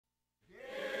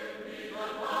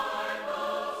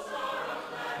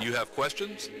You have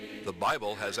questions? The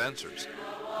Bible has answers.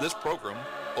 This program,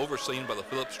 overseen by the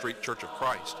Phillips Street Church of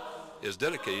Christ, is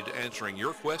dedicated to answering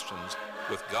your questions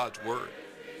with God's Word.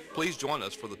 Please join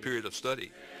us for the period of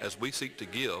study as we seek to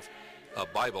give a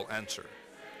Bible answer.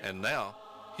 And now,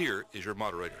 here is your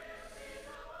moderator.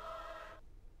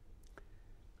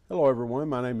 Hello everyone,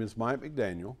 my name is Mike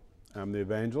McDaniel. I'm the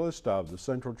evangelist of the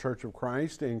Central Church of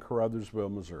Christ in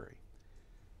Caruthersville, Missouri.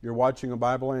 You're watching a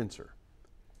Bible Answer.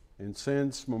 And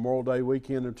since Memorial Day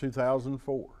weekend of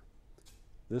 2004,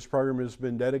 this program has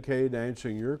been dedicated to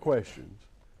answering your questions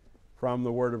from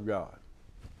the Word of God.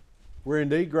 We're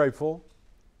indeed grateful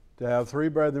to have three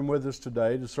brethren with us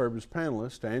today to serve as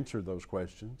panelists to answer those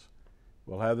questions.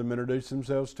 We'll have them introduce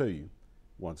themselves to you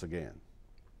once again.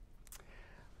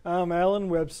 I'm Alan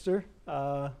Webster.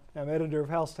 I'm editor of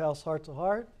House to House, Heart to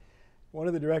Heart, one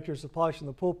of the directors of Polishing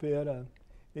the Pulpit, an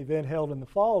event held in the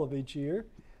fall of each year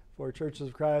for Churches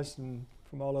of Christ and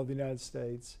from all over the United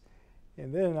States.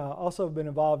 And then I also have been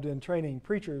involved in training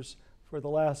preachers for the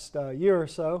last year or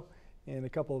so in a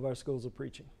couple of our schools of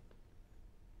preaching.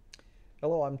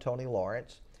 Hello, I'm Tony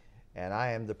Lawrence, and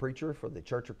I am the preacher for the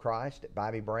Church of Christ at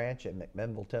Bybee Branch in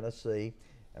McMinnville, Tennessee,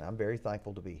 and I'm very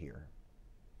thankful to be here.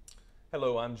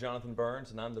 Hello, I'm Jonathan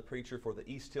Burns, and I'm the preacher for the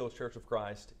East Hill Church of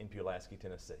Christ in Pulaski,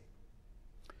 Tennessee.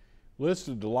 Well, it's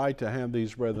a delight to have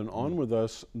these brethren on with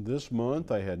us this month.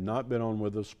 They had not been on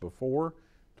with us before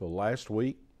till last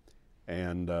week,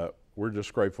 and we're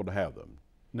just grateful to have them.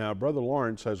 Now, Brother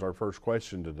Lawrence has our first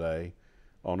question today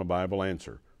on a Bible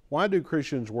Answer. Why do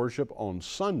Christians worship on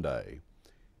Sunday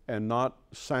and not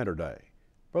Saturday?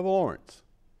 Brother Lawrence.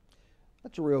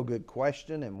 That's a real good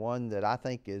question, and one that I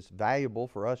think is valuable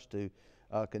for us to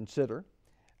consider.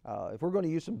 If we're going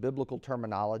to use some biblical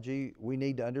terminology, we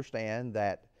need to understand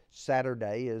that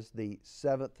Saturday is the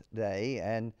seventh day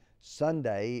and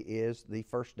Sunday is the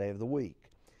first day of the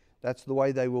week. That's the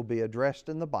way they will be addressed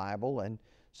in the Bible, and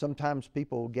sometimes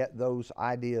people get those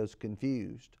ideas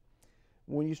confused.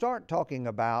 When you start talking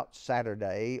about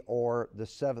Saturday or the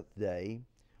seventh day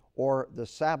or the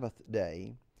Sabbath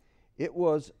day, it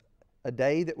was a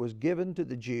day that was given to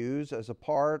the Jews as a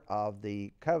part of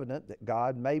the covenant that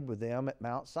God made with them at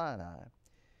Mount Sinai.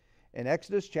 In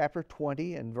Exodus chapter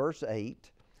 20 and verse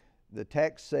 8, the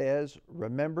text says,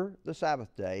 "Remember the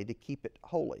Sabbath day to keep it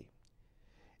holy."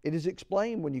 It is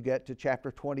explained when you get to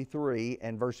chapter 23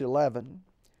 and verse 11,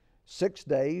 "6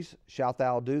 days shalt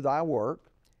thou do thy work,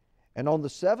 and on the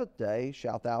seventh day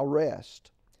shalt thou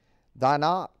rest. Thine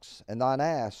ox and thine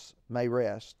ass may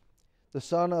rest, the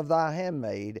son of thy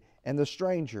handmaid and the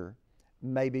stranger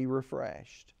may be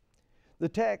refreshed." The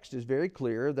text is very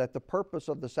clear that the purpose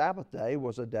of the Sabbath day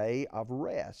was a day of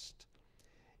rest.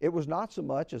 It was not so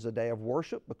much as a day of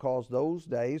worship, because those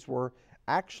days were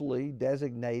actually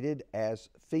designated as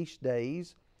feast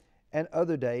days and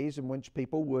other days in which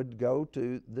people would go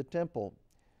to the temple.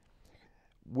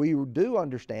 We do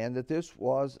understand that this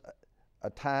was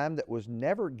a time that was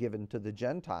never given to the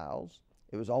Gentiles.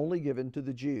 It was only given to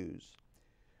the Jews.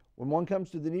 When one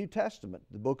comes to the New Testament,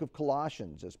 the book of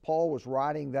Colossians, as Paul was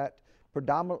writing that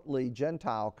predominantly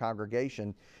Gentile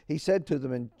congregation, he said to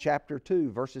them in chapter 2,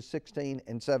 verses 16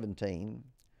 and 17,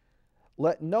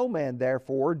 "Let no man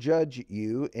therefore judge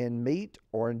you in meat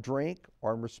or in drink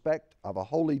or in respect of a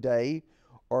holy day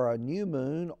or a new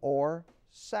moon or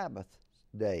Sabbath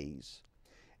days."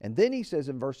 And then he says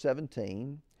in verse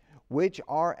 17, "Which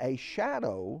are a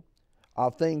shadow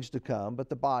of things to come, but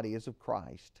the body is of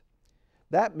Christ."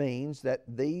 That means that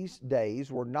these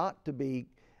days were not to be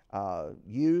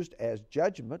used as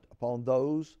judgment upon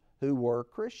those who were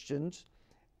Christians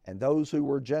and those who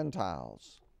were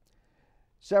Gentiles.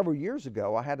 Several years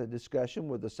ago, I had a discussion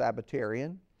with a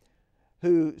Sabbatarian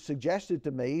who suggested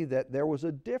to me that there was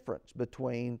a difference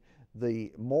between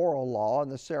the moral law and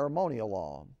the ceremonial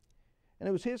law. And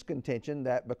it was his contention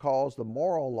that because the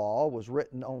moral law was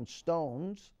written on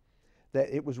stones, that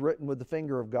it was written with the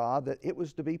finger of God, that it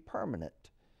was to be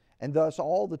permanent. And thus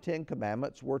all the 10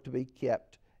 Commandments were to be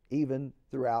kept even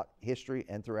throughout history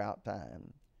and throughout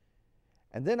time.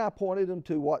 And then I pointed him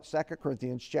to what 2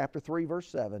 Corinthians chapter 3 verse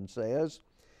 7 says.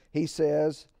 He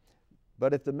says,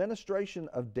 "But if the ministration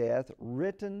of death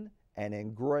written and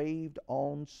engraved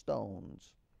on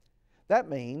stones." That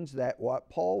means that what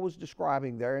Paul was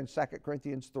describing there in 2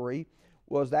 Corinthians 3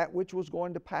 was that which was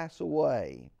going to pass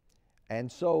away. And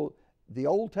so the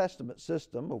Old Testament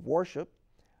system of worship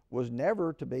was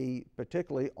never to be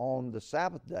particularly on the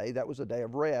Sabbath day. That was a day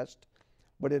of rest,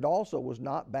 but it also was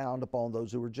not bound upon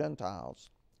those who were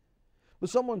Gentiles. But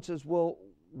someone says, well,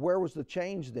 where was the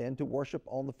change then to worship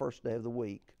on the first day of the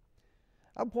week?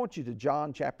 I'll point you to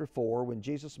John chapter 4 when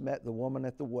Jesus met the woman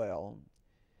at the well.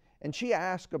 And she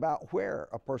asked about where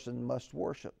a person must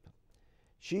worship.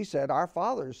 She said, "Our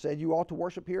fathers said you ought to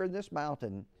worship here in this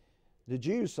mountain. The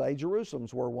Jews say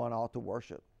Jerusalem's where one ought to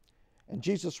worship." And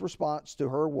Jesus' response to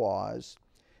her was,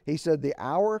 he said, "The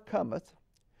hour cometh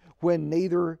when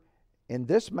neither in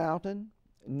this mountain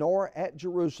nor at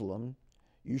Jerusalem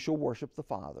you shall worship the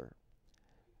Father."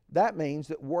 That means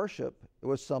that worship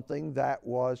was something that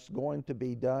was going to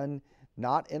be done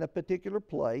not in a particular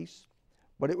place,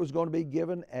 but it was going to be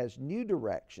given as new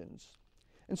directions.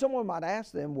 And someone might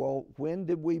ask them, well, when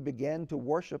did we begin to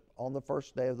worship on the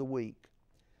first day of the week?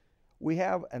 We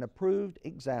have an approved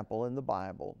example in the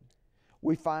Bible.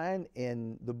 We find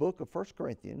in the book of 1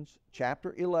 Corinthians,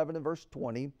 chapter 11 and verse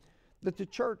 20, that the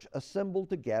church assembled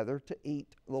together to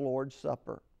eat the Lord's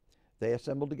Supper. They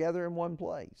assembled together in one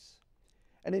place.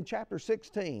 And in chapter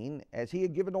 16, as he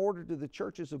had given order to the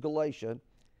churches of Galatia,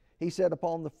 he said,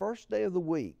 "Upon the first day of the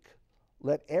week,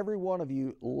 let every one of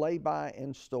you lay by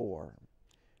in store."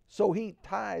 So he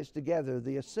ties together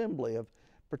the assembly of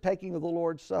partaking of the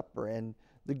Lord's Supper and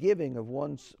the giving of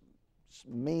one's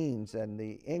means and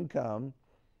the income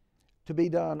to be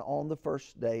done on the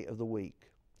first day of the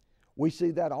week. We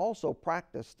see that also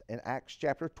practiced in Acts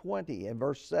chapter 20 and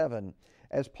verse 7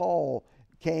 as Paul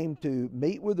came to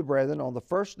meet with the brethren on the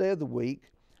first day of the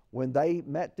week when they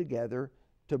met together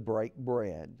to break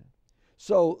bread.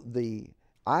 So the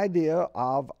idea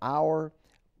of our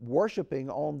worshiping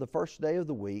on the first day of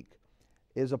the week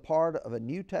is a part of a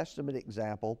New Testament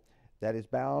example that is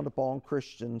bound upon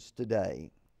Christians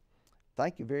today.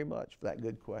 Thank you very much for that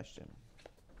good question.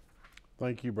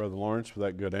 Thank you, Brother Lawrence, for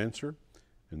that good answer.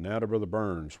 And now to Brother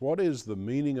Burns. What is the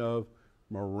meaning of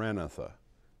marantha?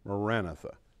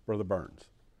 Marantha. Brother Burns.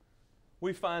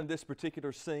 We find this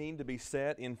particular scene to be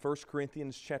set in 1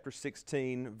 Corinthians chapter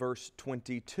 16, verse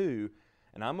 22.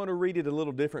 And I'm going to read it a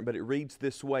little different, but it reads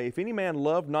this way. "If any man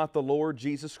love not the Lord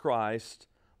Jesus Christ,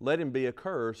 let him be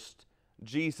accursed.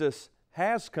 Jesus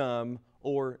has come,"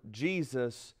 or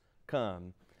 "Jesus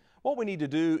come." What we need to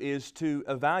do is to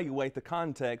evaluate the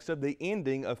context of the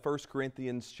ending of 1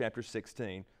 Corinthians chapter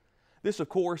 16. This, of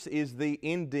course, is the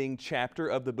ending chapter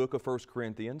of the book of 1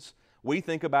 Corinthians. We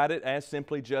think about it as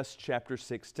simply just chapter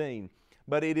 16,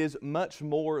 but it is much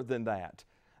more than that.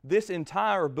 This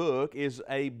entire book is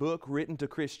a book written to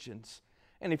Christians.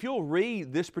 And if you'll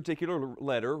read this particular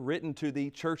letter written to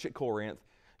the church at Corinth,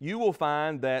 you will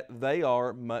find that they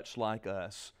are much like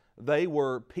us. They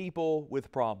were people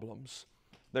with problems.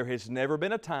 There has never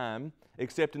been a time,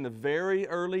 except in the very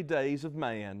early days of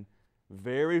man,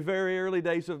 very, very early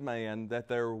days of man, that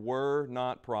there were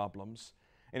not problems.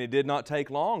 And it did not take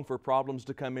long for problems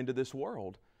to come into this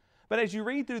world. But as you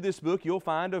read through this book, you'll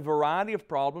find a variety of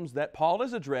problems that Paul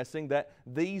is addressing that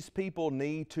these people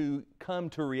need to come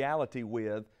to reality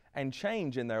with and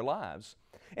change in their lives.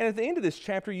 And at the end of this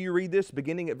chapter, you read this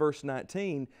beginning at verse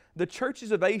 19, "The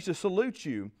churches of Asia salute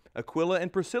you. Aquila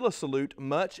and Priscilla salute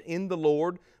much in the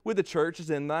Lord with the churches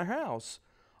in thy house.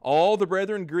 All the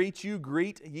brethren greet you.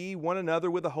 Greet ye one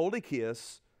another with a holy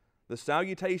kiss. The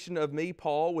salutation of me,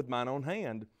 Paul, with mine own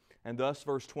hand." And thus,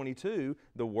 verse 22,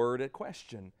 the word at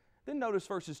question. Then notice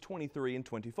verses 23 and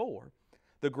 24.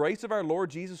 "The grace of our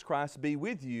Lord Jesus Christ be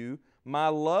with you. My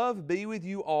love be with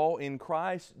you all in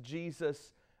Christ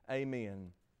Jesus.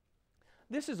 Amen."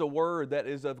 This is a word that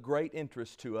is of great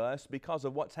interest to us because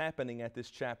of what's happening at this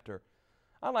chapter.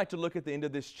 I like to look at the end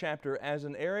of this chapter as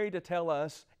an area to tell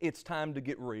us it's time to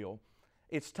get real.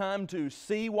 It's time to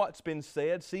see what's been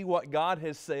said, see what God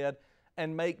has said,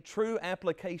 and make true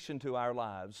application to our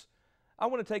lives. I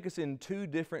want to take us in two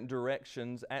different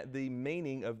directions at the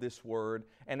meaning of this word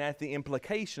and at the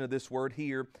implication of this word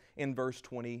here in verse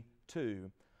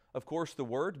 22. Of course, the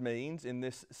word means in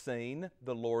this scene,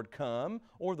 the Lord come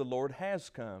or the Lord has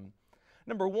come.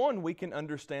 Number one, we can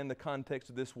understand the context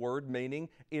of this word, meaning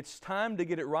it's time to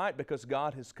get it right because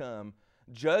God has come.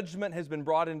 Judgment has been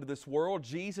brought into this world.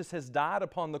 Jesus has died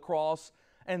upon the cross,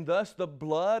 and thus the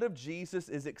blood of Jesus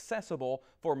is accessible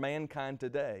for mankind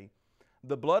today.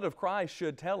 The blood of Christ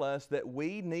should tell us that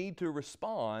we need to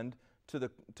respond to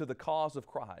the cause of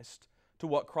Christ, to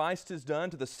what Christ has done,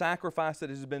 to the sacrifice that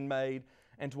has been made,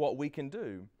 and to what we can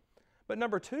do. But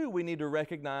number two, we need to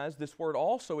recognize this word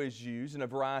also is used in a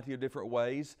variety of different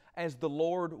ways as the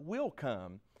Lord will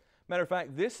come. Matter of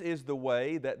fact, this is the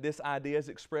way that this idea is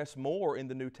expressed more in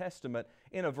the New Testament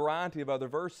in a variety of other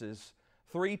verses.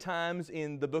 3 times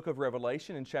in the book of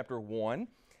Revelation in chapter 1,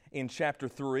 in chapter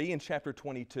 3, in chapter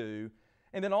 22.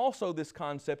 And then also this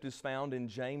concept is found in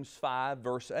James 5,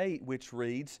 verse 8, which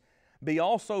reads, "Be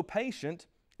also patient,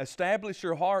 establish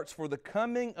your hearts, for the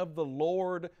coming of the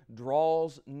Lord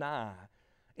draws nigh."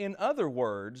 In other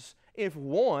words, if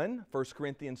one, 1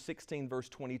 Corinthians 16 verse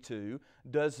 22,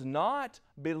 does not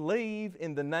believe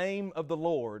in the name of the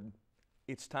Lord,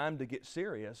 it's time to get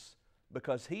serious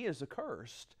because he is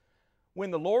accursed.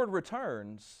 When the Lord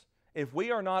returns, if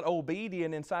we are not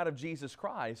obedient inside of Jesus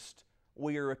Christ,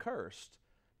 we are accursed.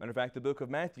 Matter of fact, the book of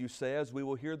Matthew says we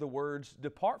will hear the words,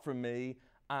 "Depart from me,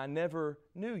 I never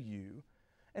knew you."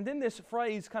 And then this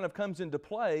phrase kind of comes into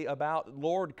play about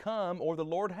Lord come or the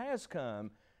Lord has come.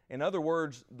 In other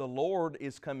words, the Lord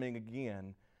is coming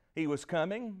again. He was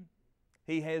coming,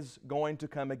 He is going to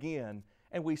come again.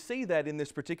 And we see that in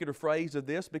this particular phrase of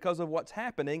this because of what's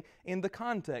happening in the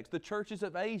context. The churches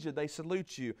of Asia, they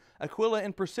salute you. Aquila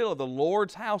and Priscilla, the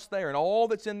Lord's house there and all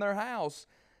that's in their house.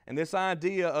 And this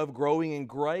idea of growing in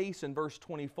grace in verse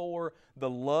 24, the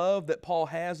love that Paul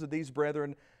has of these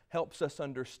brethren helps us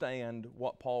understand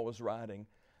what Paul was writing.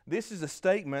 This is a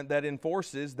statement that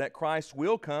enforces that Christ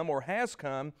will come or has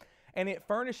come, and it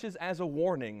furnishes as a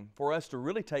warning for us to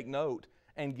really take note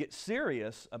and get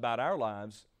serious about our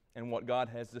lives and what God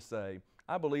has to say.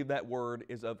 I believe that word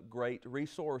is of great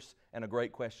resource and a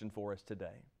great question for us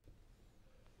today.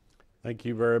 Thank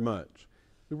you very much.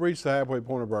 We've reached the halfway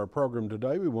point of our program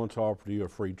today. We want to offer to you a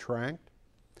free tract.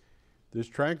 This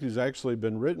tract has actually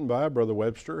been written by Brother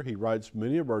Webster. He writes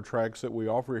many of our tracts that we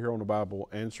offer here on the Bible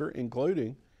Answer,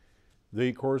 including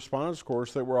the correspondence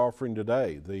course that we're offering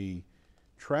today. The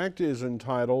tract is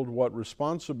entitled, "What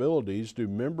Responsibilities Do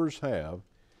Members Have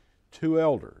to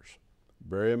Elders?"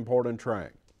 Very important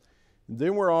tract. And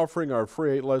then we're offering our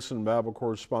free 8-lesson Bible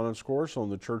correspondence course on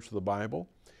the Church of the Bible.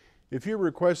 If you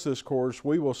request this course,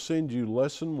 we will send you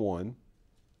Lesson 1.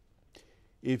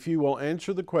 If you will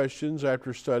answer the questions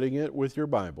after studying it with your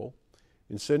Bible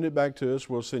and send it back to us,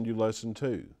 we'll send you Lesson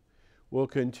 2. We'll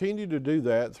continue to do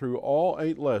that through all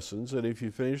 8 lessons, and if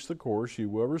you finish the course, you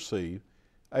will receive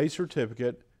a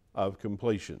certificate of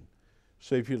completion.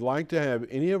 So if you'd like to have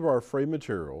any of our free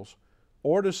materials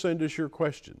or to send us your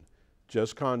question,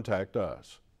 just contact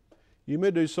us. You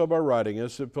may do so by writing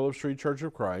us at Phillips Street Church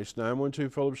of Christ,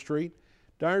 912 Phillips Street,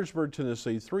 Dyersburg,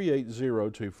 Tennessee,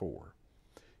 38024.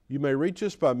 You may reach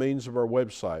us by means of our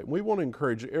website. We want to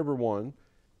encourage everyone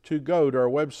to go to our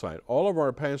website. All of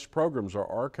our past programs are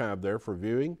archived there for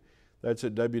viewing. That's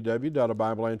at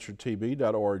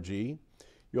www.bibleanswertv.org.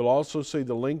 You'll also see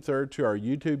the link there to our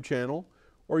YouTube channel,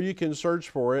 or you can search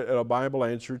for it at a Bible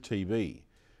Answer TV.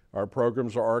 Our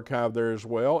programs are archived there as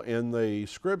well, and the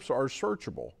scripts are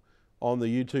searchable on the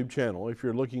YouTube channel. If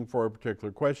you're looking for a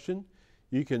particular question,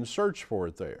 you can search for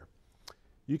it there.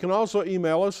 You can also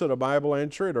email us at a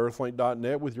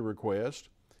BibleAnswer@earthlink.net with your request,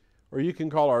 or you can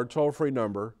call our toll-free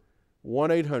number,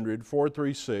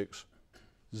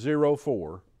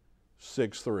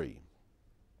 1-800-436-0463.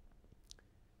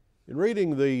 In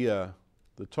reading the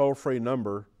toll-free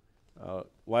number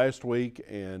last week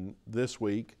and this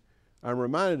week, I'm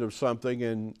reminded of something,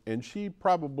 and she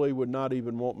probably would not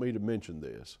even want me to mention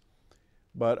this,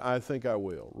 but I think I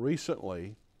will.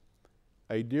 Recently,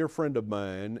 a dear friend of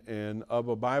mine and of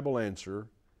a Bible Answer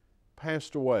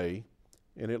passed away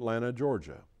in Atlanta,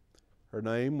 Georgia. Her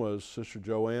name was Sister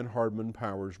Joanne Hardman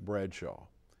Powers Bradshaw.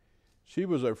 She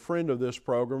was a friend of this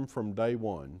program from day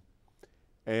one,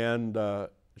 and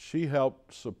she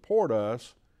helped support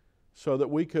us so that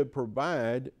we could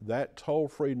provide that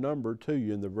toll-free number to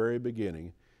you in the very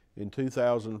beginning in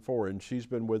 2004, and she's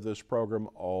been with this program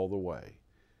all the way.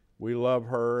 We love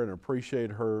her and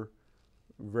appreciate her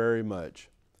very much,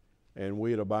 and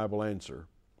we at A Bible Answer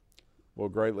will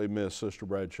greatly miss Sister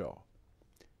Bradshaw.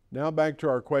 Now back to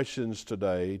our questions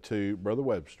today to Brother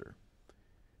Webster.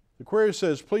 The query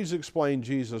says, please explain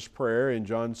Jesus' prayer in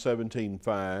John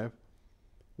 17:5.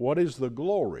 What is the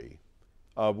glory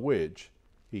of which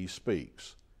he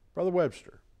speaks? Brother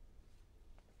Webster.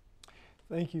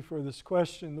 Thank you for this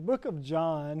question. The book of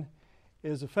John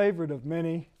is a favorite of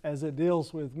many as it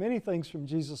deals with many things from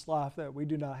Jesus' life that we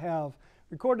do not have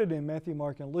recorded in Matthew,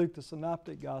 Mark, and Luke, the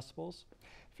Synoptic Gospels.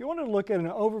 If you want to look at an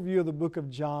overview of the book of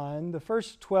John, the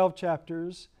first 12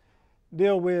 chapters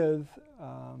deal with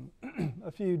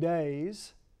a few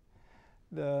days.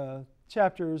 The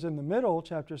chapters in the middle,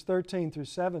 chapters 13 through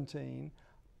 17,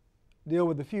 deal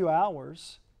with a few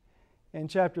hours. And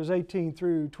chapters 18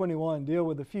 through 21 deal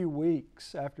with a few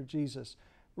weeks after Jesus'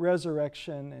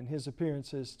 resurrection and his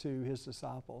appearances to his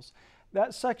disciples.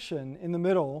 That section in the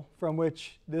middle from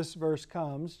which this verse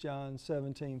comes, John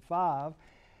 17:5,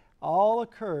 all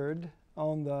occurred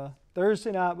on the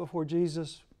Thursday night before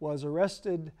Jesus was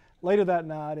arrested later that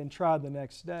night and tried the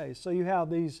next day. So you have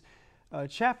these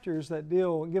chapters that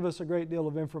give us a great deal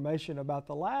of information about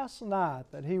the last night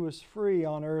that he was free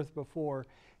on earth before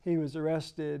he was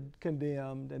arrested,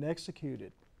 condemned, and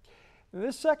executed. Now,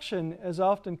 this section is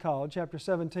often called, chapter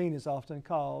 17 is often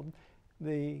called,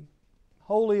 the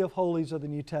Holy of Holies of the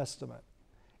New Testament.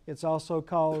 It's also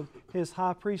called his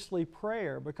high priestly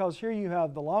prayer, because here you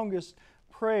have the longest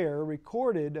prayer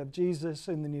recorded of Jesus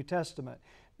in the New Testament.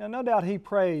 Now, no doubt he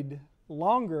prayed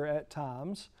longer at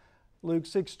times. Luke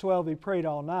 6:12, he prayed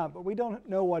all night, but we don't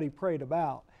know what he prayed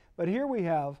about. But here we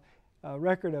have a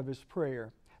record of his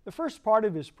prayer. The first part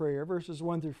of his prayer, verses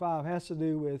 1 through 5, has to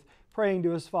do with praying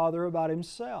to his Father about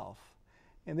himself.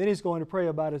 And then he's going to pray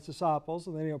about his disciples,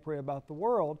 and then he'll pray about the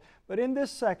world. But in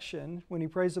this section, when he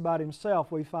prays about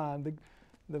himself, we find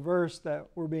the verse that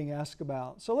we're being asked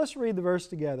about. So let's read the verse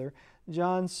together.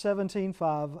 John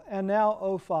 17:5, "And now,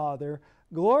 O Father,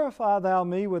 glorify thou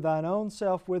me with thine own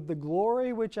self, with the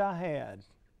glory which I had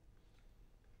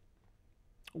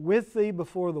with thee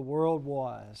before the world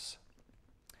was."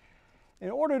 In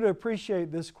order to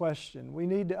appreciate this question, we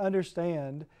need to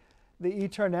understand the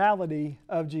eternality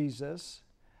of Jesus.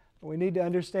 We need to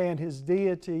understand his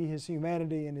deity, his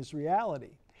humanity, and his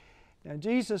reality. Now,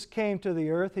 Jesus came to the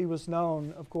earth. He was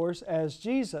known, of course, as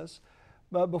Jesus,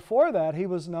 but before that, he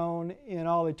was known in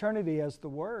all eternity as the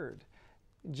Word.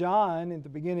 John, in the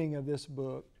beginning of this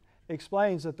book,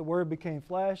 explains that the Word became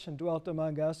flesh and dwelt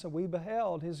among us, and we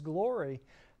beheld his glory.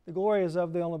 The glory is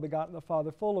of the only begotten of the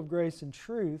Father, full of grace and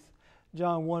truth.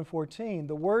 John 1:14,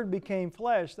 the Word became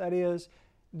flesh, that is,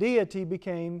 deity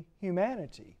became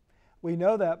humanity. We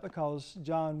know that because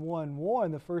John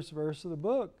 1:1, the first verse of the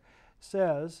book,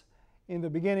 says, "In the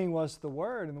beginning was the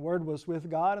Word, and the Word was with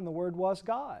God, and the Word was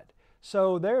God."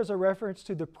 So there's a reference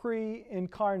to the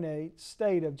pre-incarnate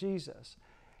state of Jesus.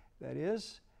 That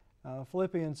is,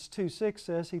 Philippians 2:6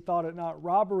 says, "He thought it not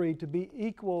robbery to be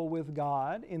equal with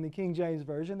God," in the King James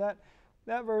Version.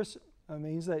 That verse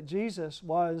means that Jesus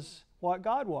was what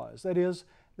God was. That is,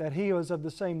 that he was of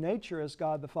the same nature as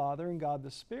God the Father and God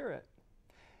the Spirit.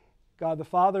 God the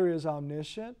Father is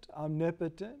omniscient,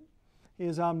 omnipotent, he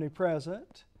is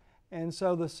omnipresent, and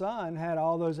so the Son had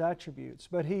all those attributes.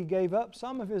 But he gave up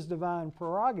some of his divine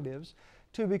prerogatives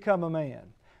to become a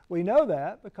man. We know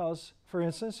that because, for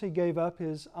instance, he gave up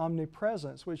his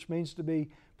omnipresence, which means to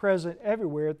be present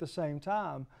everywhere at the same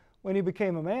time. When he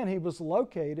became a man, he was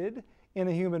located in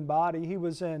a human body. He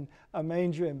was in a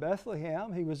manger in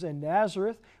Bethlehem. He was in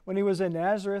Nazareth. When he was in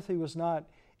Nazareth, he was not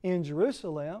in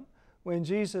Jerusalem. When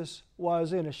Jesus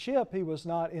was in a ship, he was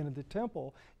not in the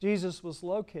temple. Jesus was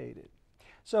located.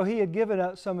 So he had given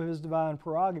up some of his divine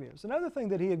prerogatives. Another thing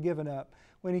that he had given up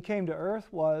when he came to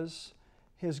earth was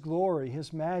his glory,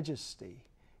 his majesty.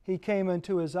 He came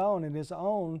into his own, and his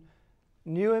own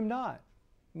knew him not.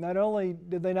 Not only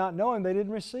did they not know him, they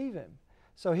didn't receive him.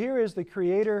 So here is the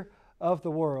creator of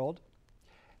the world,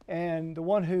 and the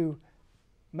one who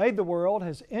made the world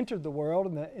has entered the world,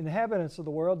 and the inhabitants of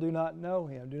the world do not know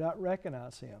him, do not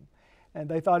recognize him. And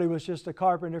they thought he was just a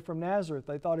carpenter from Nazareth.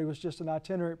 They thought he was just an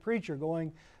itinerant preacher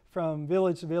going from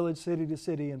village to village, city to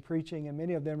city, and preaching, and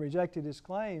many of them rejected his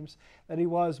claims that he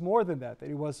was more than that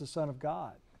he was the Son of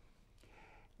God.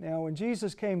 Now, when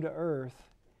Jesus came to earth,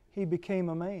 he became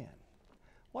a man.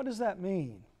 What does that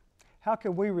mean? How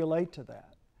can we relate to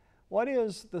that? What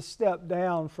is the step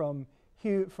down from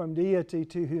deity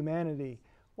to humanity?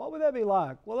 What would that be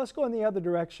like? Well, let's go in the other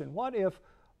direction. What if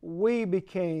we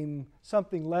became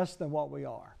something less than what we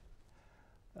are?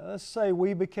 Let's say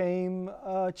we became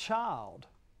a child.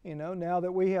 Now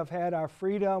that we have had our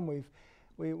freedom,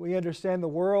 we understand the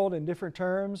world in different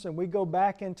terms, and we go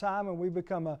back in time and we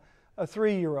become a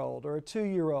 3-year-old or a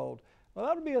 2-year-old. Well,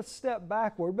 that would be a step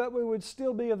backward, but we would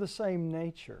still be of the same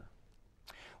nature.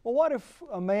 Well, what if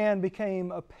a man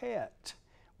became a pet?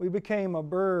 We became a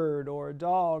bird or a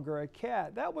dog or a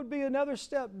cat. That would be another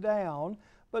step down,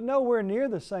 but nowhere near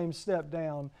the same step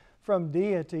down from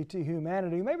deity to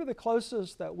humanity. Maybe the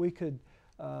closest that we could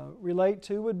relate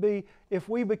to would be if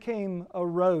we became a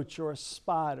roach or a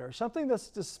spider, something that's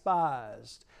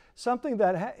despised, something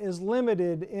that is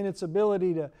limited in its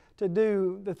ability to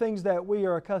do the things that we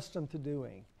are accustomed to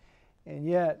doing. And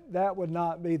yet that would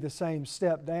not be the same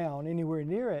step down anywhere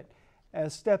near it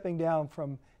as stepping down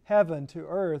from heaven to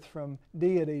earth, from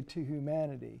deity to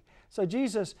humanity. So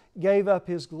Jesus gave up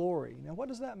his glory. Now, what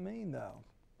does that mean, though?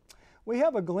 We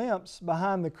have a glimpse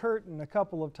behind the curtain a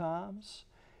couple of times.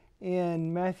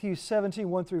 In Matthew 17,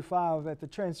 1 through 5, at the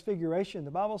Transfiguration,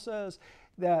 the Bible says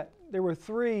that there were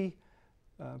 3,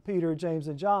 Peter, James,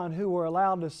 and John, who were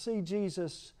allowed to see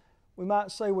Jesus, we might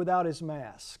say, without his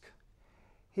mask.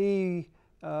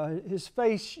 His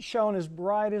face shone as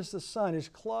bright as the sun. His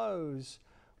clothes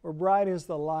were bright as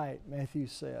the light, Matthew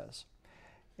says.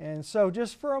 And so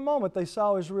just for a moment they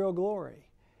saw his real glory.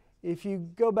 If you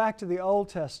go back to the Old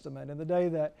Testament, in the day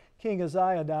that King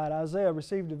Uzziah died, Isaiah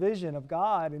received a vision of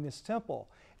God in his temple,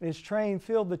 and his train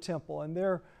filled the temple. And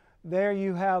there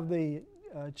you have the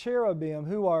cherubim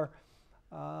who are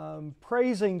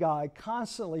praising God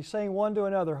constantly, saying one to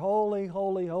another, "Holy,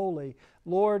 holy, holy,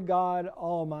 Lord God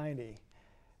Almighty."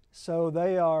 So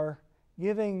they are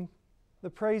giving the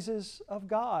praises of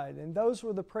God, and those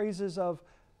were the praises of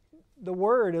the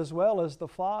Word as well as the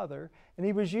Father. And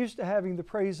he was used to having the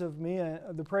praise of men,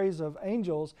 the praise of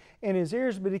angels in his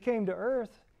ears, but he came to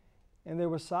earth and there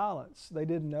was silence. They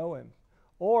didn't know him.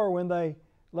 Or when they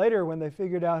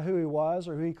figured out who he was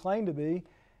or who he claimed to be,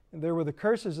 there were the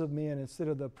curses of men instead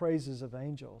of the praises of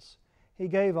angels. He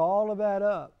gave all of that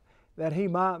up that he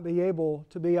might be able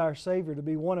to be our Savior, to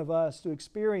be one of us, to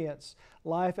experience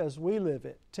life as we live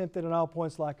it, tempted in all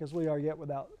points like as we are, yet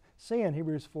without sin,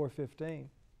 Hebrews 4:15.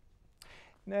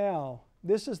 Now,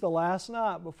 this is the last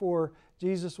night before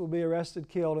Jesus will be arrested,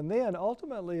 killed, and then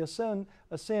ultimately ascend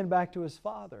back to his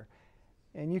Father.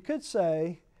 And you could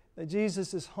say that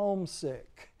Jesus is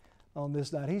homesick on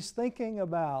this night. He's thinking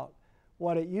about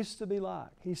what it used to be like.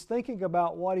 He's thinking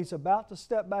about what he's about to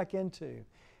step back into,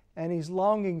 and he's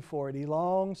longing for it. He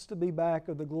longs to be back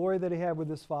of the glory that he had with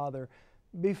his Father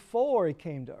before he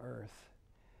came to earth.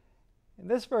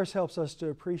 And this verse helps us to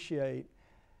appreciate,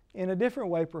 in a different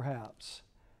way perhaps,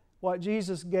 what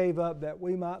Jesus gave up that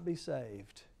we might be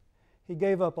saved. He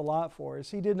gave up a lot for us.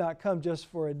 He did not come just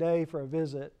for a day, for a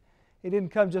visit. He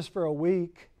didn't come just for a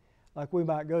week, like we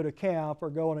might go to camp or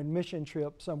go on a mission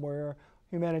trip somewhere,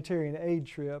 humanitarian aid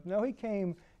trip. No, he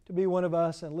came to be one of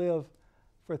us and live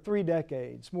for 3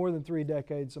 decades, more than 3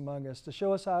 decades among us, to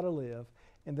show us how to live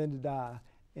and then to die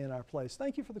in our place.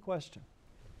 Thank you for the question.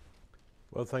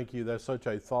 Well, thank you. That's such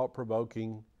a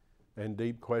thought-provoking and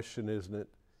deep question, isn't it?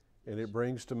 And it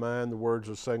brings to mind the words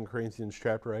of 2 Corinthians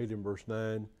chapter 8 and verse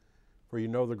 9, "For you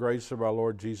know the grace of our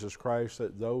Lord Jesus Christ,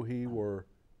 that though he were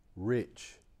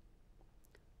rich,"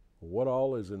 what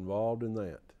all is involved in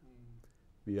that?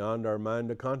 Beyond our mind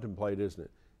to contemplate, isn't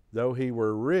it? "Though he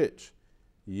were rich,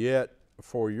 yet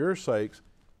for your sakes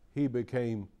he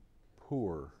became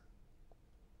poor,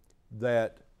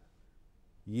 that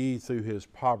ye through his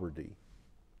poverty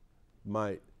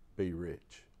might be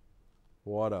rich."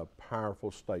 What a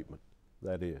powerful statement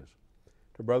that is.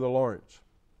 To Brother Lawrence,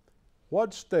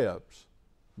 what steps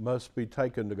must be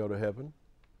taken to go to heaven?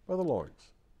 Brother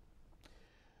Lawrence.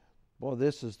 Well,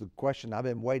 this is the question I've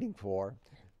been waiting for.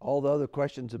 All the other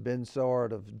questions have been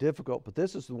sort of difficult, but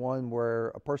this is the one where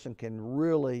a person can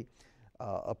really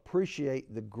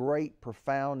appreciate the great,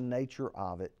 profound nature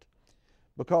of it.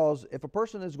 Because if a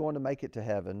person is going to make it to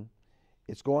heaven,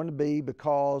 it's going to be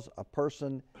because a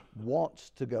person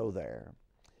wants to go there.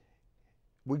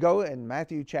 We go in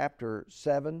Matthew chapter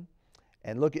 7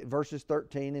 and look at verses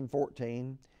 13 and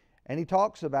 14, and he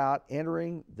talks about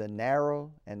entering the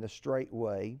narrow and the straight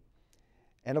way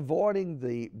and avoiding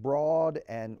the broad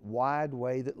and wide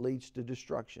way that leads to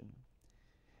destruction.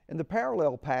 In the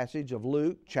parallel passage of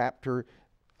Luke chapter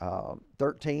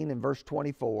 13 and verse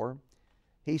 24,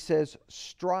 he says,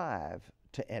 "Strive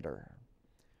to enter."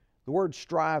 The word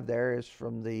strive there is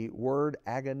from the word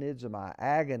agonizomai,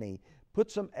 agony. Put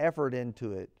some effort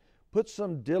into it. Put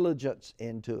some diligence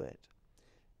into it.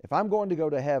 If I'm going to go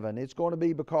to heaven, it's going to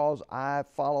be because I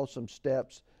follow some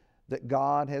steps that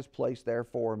God has placed there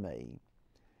for me.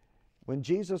 When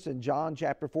Jesus in John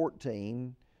chapter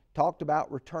 14 talked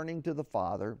about returning to the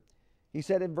Father, he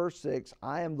said in verse 6,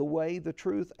 "I am the way, the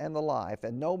truth, and the life,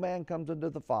 and no man comes unto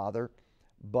the Father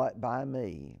but by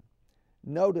me."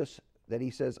 Notice that he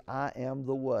says, "I am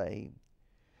the way."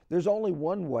 There's only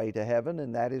one way to heaven,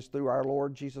 and that is through our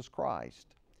Lord Jesus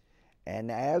Christ.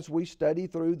 And as we study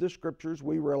through the Scriptures,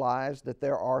 we realize that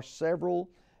there are several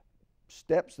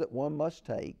steps that one must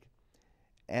take.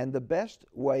 And the best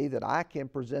way that I can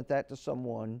present that to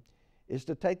someone is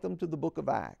to take them to the book of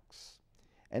Acts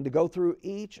and to go through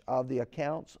each of the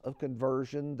accounts of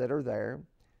conversion that are there.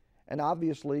 And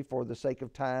obviously, for the sake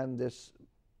of time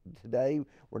today,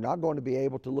 we're not going to be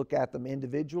able to look at them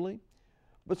individually,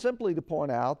 but simply to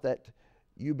point out that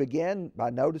you begin by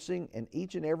noticing in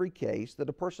each and every case that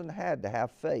a person had to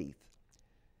have faith.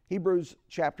 Hebrews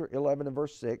chapter 11 and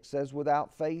verse 6 says,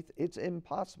 "Without faith it's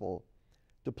impossible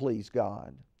to please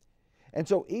God." And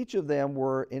so each of them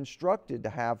were instructed to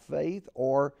have faith,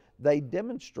 or they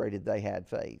demonstrated they had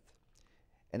faith.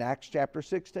 In Acts chapter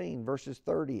 16, verses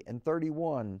 30 and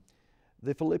 31,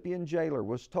 the Philippian jailer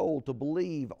was told to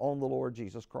believe on the Lord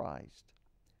Jesus Christ.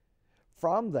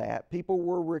 From that, people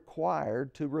were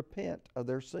required to repent of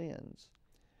their sins.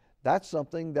 That's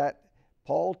something that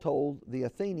Paul told the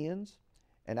Athenians,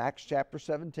 in Acts chapter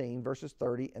 17, verses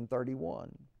 30 and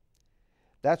 31.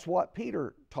 That's what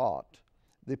Peter taught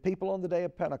the people on the day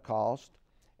of Pentecost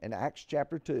in Acts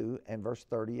chapter 2 and verse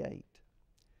 38.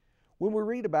 When we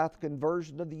read about the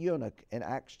conversion of the eunuch in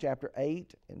Acts chapter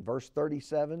 8 and verse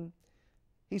 37,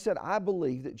 he said, I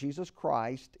believe that Jesus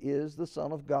Christ is the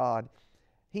Son of God.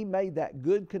 He made that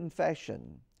good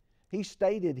confession. He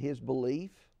stated his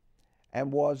belief and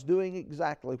was doing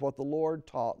exactly what the Lord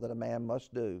taught that a man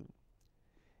must do.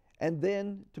 And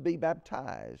then to be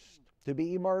baptized, to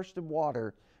be immersed in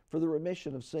water for the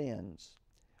remission of sins.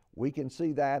 We can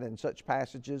see that in such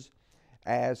passages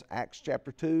as Acts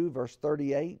chapter 2, verse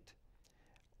 38,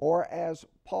 or as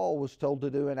Paul was told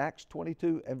to do in Acts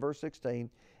 22 and verse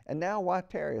 16, and now why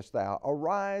tarriest thou?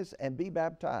 Arise and be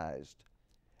baptized,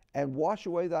 and wash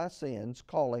away thy sins,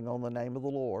 calling on the name of the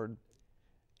Lord.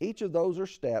 Each of those are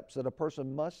steps that a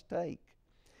person must take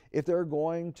if they're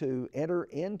going to enter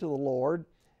into the Lord,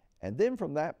 and then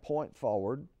from that point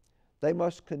forward, they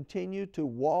must continue to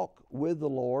walk with the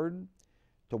Lord,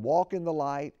 to walk in the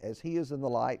light as He is in the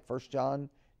light, 1 John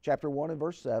chapter 1 and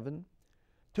verse 7,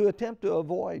 to attempt to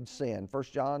avoid sin, 1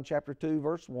 John chapter 2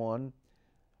 verse 1,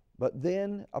 but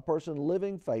then a person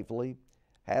living faithfully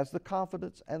has the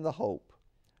confidence and the hope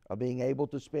of being able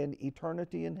to spend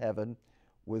eternity in heaven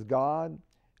with God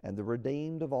and the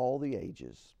redeemed of all the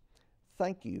ages.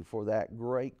 Thank you for that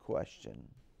great question.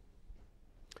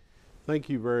 Thank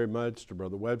you very much to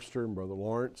Brother Webster and Brother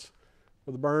Lawrence,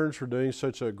 Brother Burns, for doing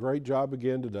such a great job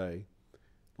again today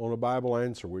on a Bible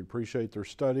answer. We appreciate their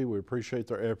study. We appreciate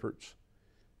their efforts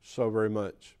so very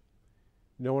much.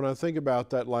 You know, when I think about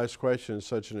that last question, it's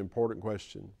such an important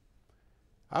question.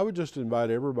 I would just invite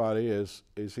everybody, as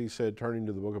he said, turning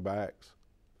to the book of Acts.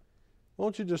 Why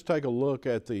don't you just take a look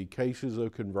at the cases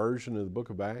of conversion in the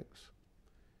book of Acts?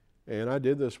 And I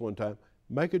did this one time.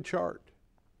 Make a chart.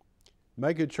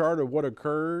 Make a chart of what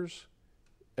occurs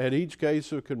at each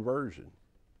case of conversion.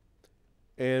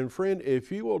 And friend,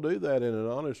 if you will do that in an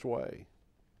honest way,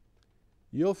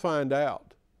 you'll find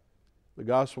out the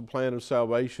gospel plan of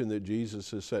salvation that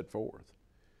Jesus has set forth,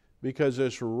 because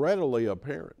it's readily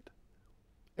apparent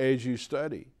as you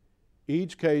study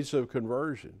each case of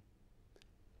conversion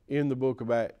in the book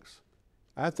of Acts.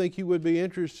 I think you would be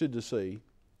interested to see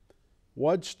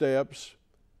what steps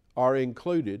are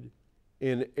included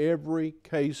in every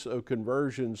case of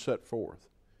conversion set forth.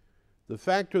 The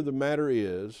fact of the matter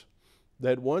is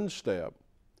that one step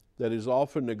that is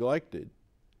often neglected,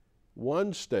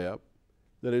 one step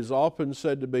that is often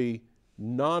said to be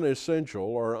non-essential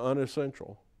or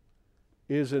unessential,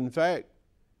 is in fact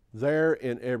there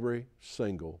in every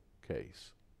single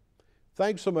case.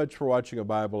 Thanks so much for watching A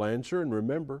Bible Answer, and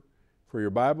remember, for your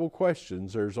Bible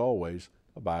questions, there's always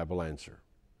a Bible answer.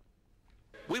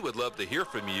 We would love to hear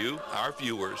from you, our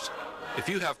viewers. If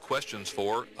you have questions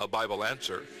for A Bible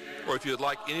Answer, or if you'd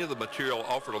like any of the material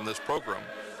offered on this program,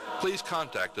 please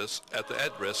contact us at the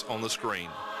address on the screen.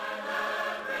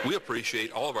 We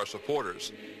appreciate all of our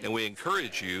supporters, and we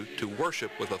encourage you to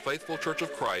worship with a faithful Church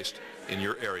of Christ in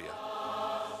your area.